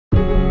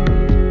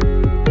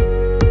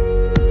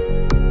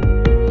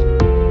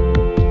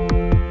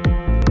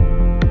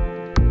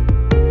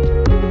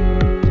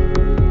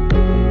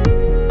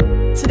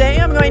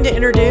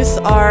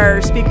introduce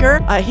our speaker.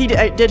 He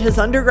did his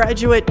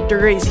undergraduate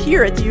degrees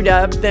here at the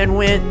UW, then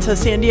went to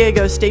San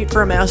Diego State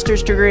for a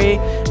master's degree,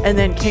 and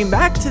then came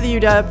back to the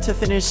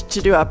UW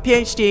to do a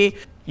PhD.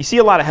 You see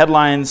a lot of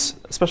headlines,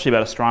 especially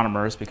about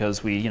astronomers,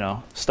 because we,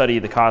 study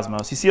the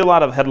cosmos. You see a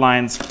lot of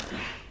headlines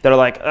that are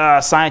like,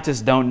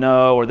 scientists don't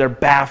know, or they're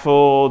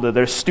baffled, or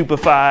they're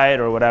stupefied,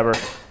 or whatever.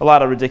 A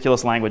lot of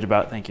ridiculous language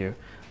about,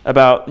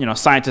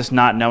 scientists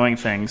not knowing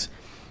things.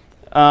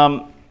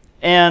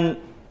 And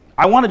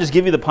I want to just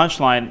give you the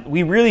punchline.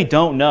 We really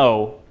don't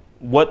know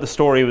what the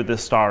story with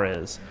this star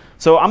is.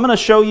 So I'm going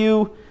to show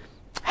you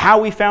how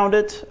we found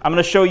it. I'm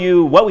going to show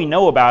you what we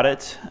know about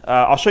it.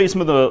 I'll show you some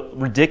of the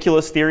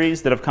ridiculous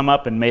theories that have come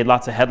up and made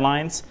lots of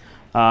headlines.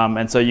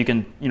 And so you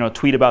can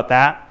tweet about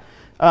that.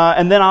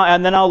 And then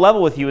I'll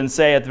level with you and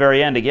say at the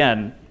very end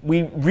again,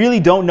 we really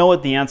don't know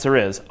what the answer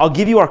is. I'll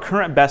give you our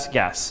current best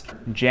guess.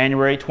 In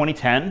January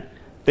 2010,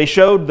 they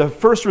showed the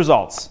first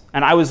results.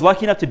 And I was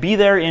lucky enough to be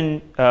there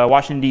in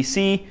Washington,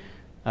 D.C.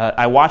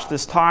 I watched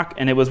this talk,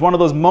 and it was one of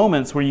those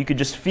moments where you could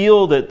just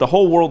feel that the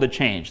whole world had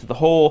changed. The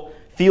whole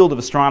field of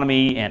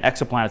astronomy and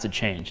exoplanets had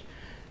changed.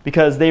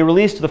 Because they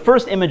released the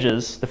first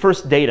images, the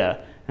first data,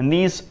 and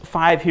these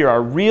 5 here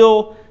are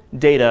real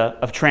data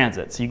of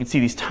transits. So you can see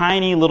these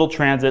tiny little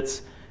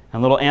transits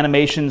and little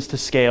animations to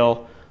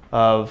scale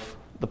of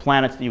the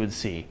planets that you would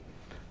see.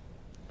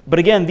 But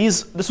again,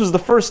 this was the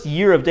first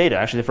year of data,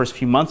 actually the first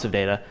few months of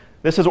data.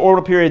 This is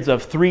orbital periods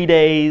of 3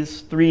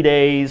 days, 3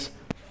 days,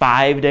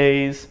 5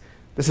 days.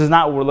 This is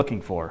not what we're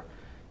looking for.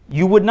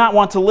 You would not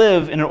want to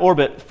live in an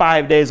orbit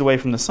 5 days away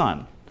from the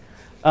sun.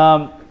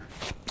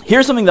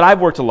 Here's something that I've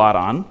worked a lot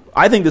on.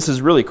 I think this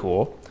is really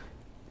cool.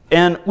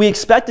 And we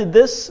expected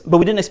this, but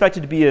we didn't expect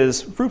it to be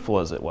as fruitful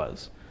as it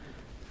was.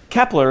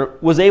 Kepler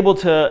was able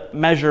to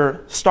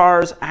measure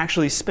stars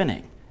actually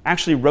spinning,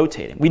 actually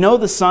rotating. We know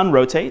the sun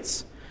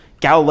rotates.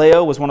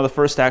 Galileo was one of the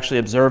first to actually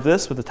observe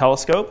this with a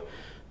telescope,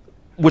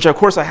 which of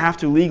course I have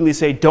to legally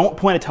say, don't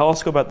point a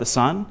telescope at the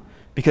sun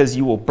because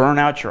you will burn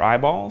out your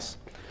eyeballs.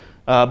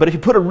 But if you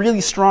put a really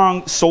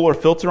strong solar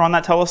filter on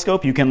that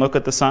telescope, you can look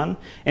at the sun.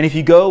 And if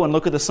you go and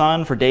look at the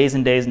sun for days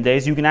and days and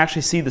days, you can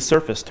actually see the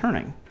surface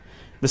turning.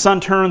 The sun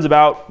turns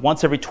about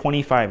once every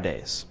 25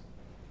 days.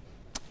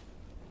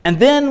 And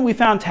then we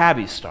found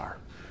Tabby's star.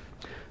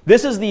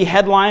 This is the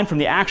headline from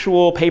the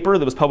actual paper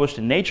that was published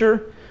in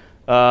Nature.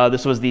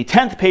 This was the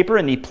 10th paper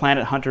in the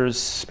Planet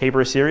Hunters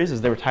paper series, as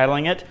they were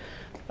titling it.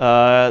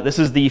 This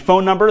is the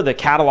phone number, the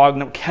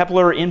catalog,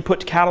 Kepler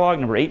input catalog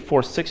number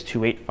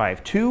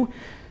 8462852.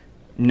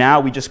 Now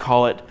we just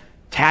call it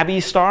Tabby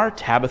star,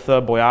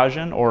 Tabitha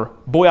Boyajian, or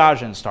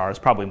Boyajian star is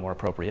probably more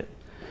appropriate.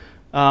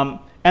 And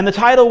the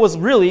title was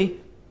really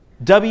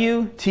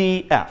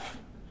WTF.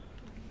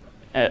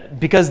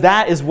 Because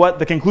that is what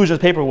the conclusion of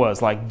the paper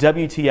was, like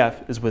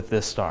WTF is with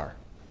this star.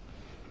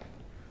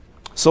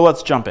 So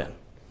let's jump in.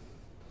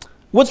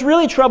 What's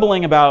really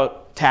troubling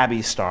about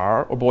Tabby's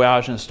star, or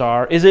Boyajian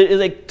star, is it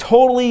is a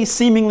totally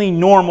seemingly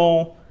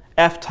normal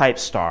F-type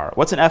star.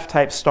 What's an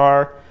F-type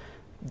star?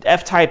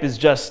 F-type is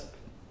just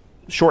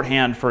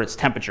shorthand for its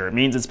temperature. It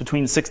means it's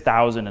between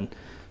 6,000 and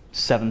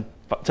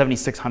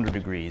 7,600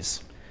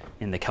 degrees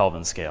in the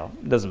Kelvin scale.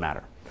 It doesn't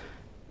matter.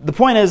 The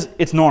point is,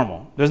 it's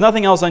normal. There's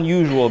nothing else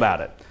unusual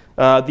about it.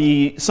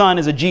 The sun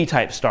is a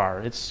G-type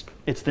star. It's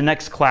the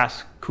next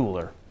class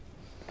cooler.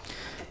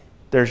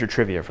 There's your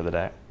trivia for the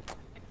day.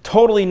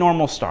 Totally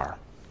normal star.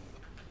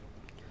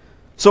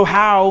 So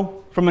how,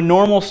 from a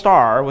normal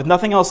star with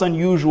nothing else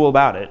unusual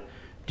about it,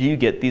 do you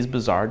get these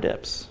bizarre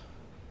dips?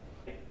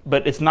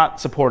 But it's not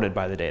supported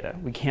by the data.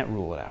 We can't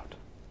rule it out.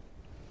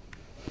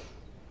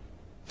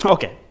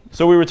 Okay,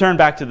 so we return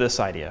back to this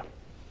idea.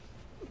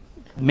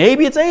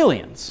 Maybe it's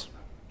aliens,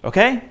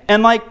 okay?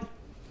 And like,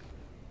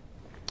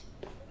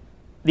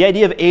 the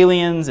idea of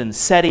aliens and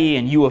SETI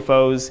and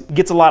UFOs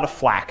gets a lot of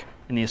flack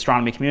in the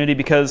astronomy community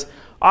because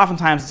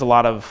oftentimes it's a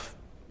lot of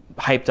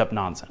hyped up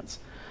nonsense.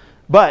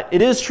 But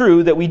it is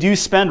true that we do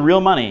spend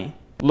real money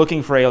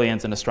looking for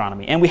aliens in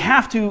astronomy. And we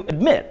have to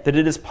admit that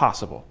it is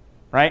possible,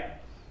 right?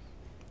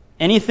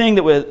 Anything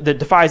that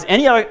defies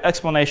any other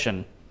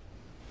explanation,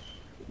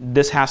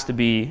 this has to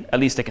be at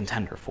least a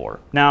contender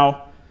for.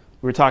 Now,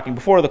 we were talking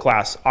before the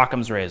class,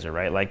 Occam's razor,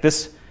 right? Like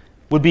this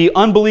would be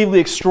unbelievably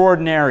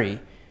extraordinary,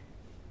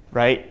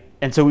 right?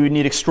 And so we would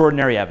need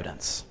extraordinary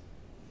evidence.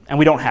 And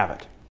we don't have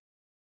it.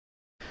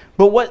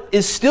 But what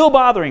is still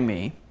bothering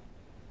me,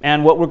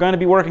 and what we're going to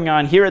be working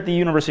on here at the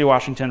University of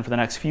Washington for the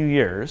next few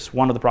years,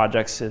 one of the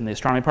projects in the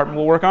astronomy department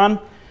we'll work on,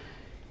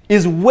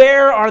 is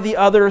where are the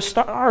other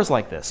stars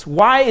like this?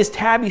 Why is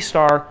Tabby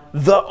star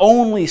the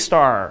only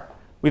star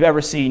we've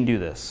ever seen do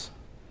this?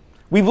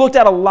 We've looked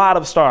at a lot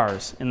of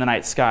stars in the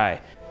night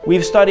sky.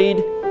 We've studied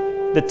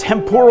the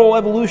temporal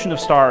evolution of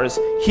stars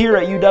here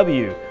at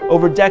UW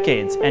over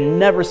decades and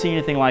never seen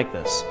anything like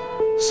this.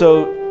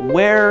 So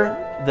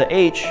where the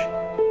H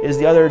is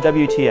the other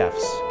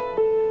WTFs?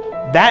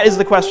 That is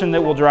the question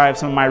that will drive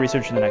some of my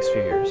research in the next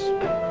few years.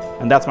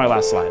 And that's my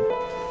last slide.